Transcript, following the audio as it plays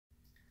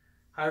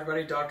Hi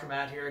everybody, Dr.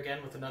 Matt here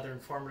again with another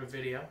informative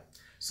video.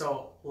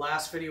 So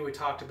last video we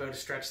talked about a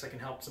stretch that can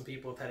help some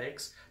people with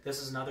headaches.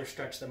 This is another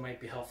stretch that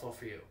might be helpful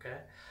for you, okay?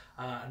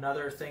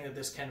 Another thing that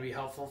this can be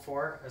helpful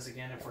for is,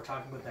 again, if we're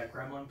talking about that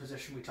gremlin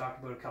position we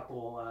talked about a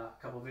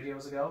couple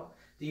videos ago,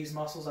 these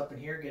muscles up in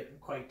here get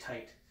quite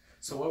tight.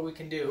 So what we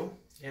can do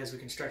is we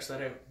can stretch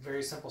that out.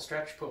 Very simple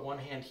stretch. Put one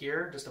hand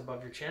here just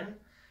above your chin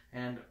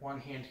and one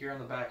hand here on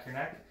the back of your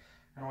neck.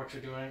 And what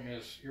you're doing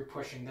is you're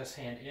pushing this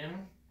hand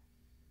in,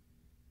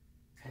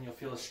 and you'll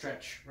feel a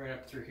stretch right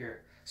up through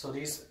here. So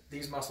these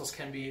muscles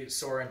can be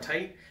sore and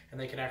tight, and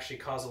they can actually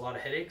cause a lot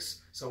of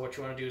headaches. So what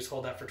you want to do is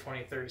hold that for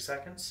 20-30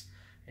 seconds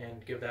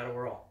and give that a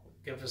whirl.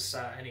 Give us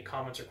any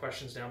comments or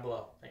questions down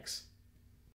below. Thanks.